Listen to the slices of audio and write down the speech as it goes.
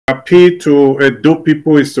appeal to Edo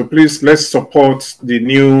people is to please let's support the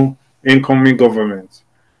new incoming government.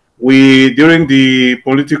 During the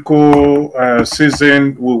political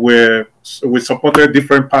season, we supported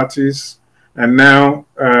different parties, and now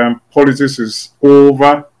politics is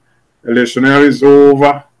over, electioneering is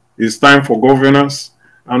over. It's time for governance,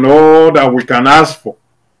 and all that we can ask for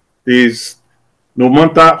is, no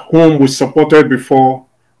matter whom we supported before,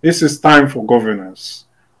 this is time for governance.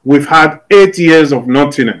 We've had 8 years of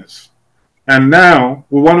nothingness, and now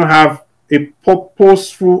we want to have a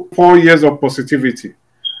purposeful 4 years of positivity.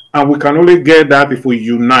 And we can only get that if we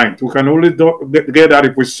unite. We can only get that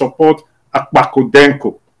if we support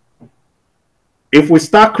Akbakodenko. If we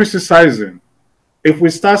start criticizing, if we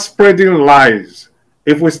start spreading lies,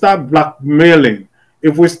 if we start blackmailing,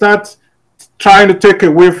 if we start trying to take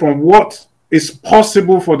away from what is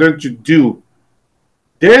possible for them to do,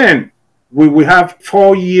 then we will have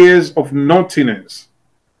 4 years of nothingness.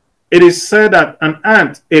 It is said that an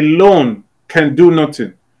ant alone can do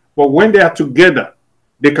nothing, but when they are together,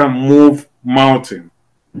 they can move mountain.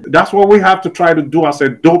 That's what we have to try to do as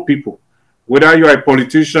Edo people. Whether you're a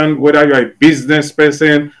politician, whether you're a business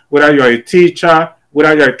person, whether you're a teacher,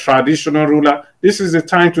 whether you're a traditional ruler, this is the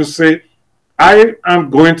time to say, I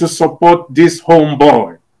am going to support this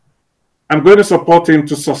homeboy. I'm going to support him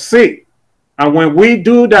to succeed. And when we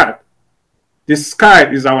do that, the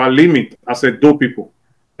sky is our limit as Edo people.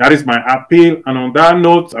 That is my appeal. And on that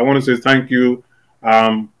note, I want to say thank you.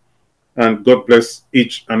 And God bless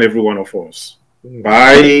each and every one of us.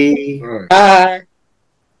 Bye. Right. Bye.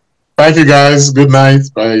 Thank you, guys. Good night.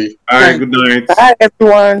 Bye. Bye. Good night. Bye,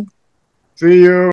 everyone. See you.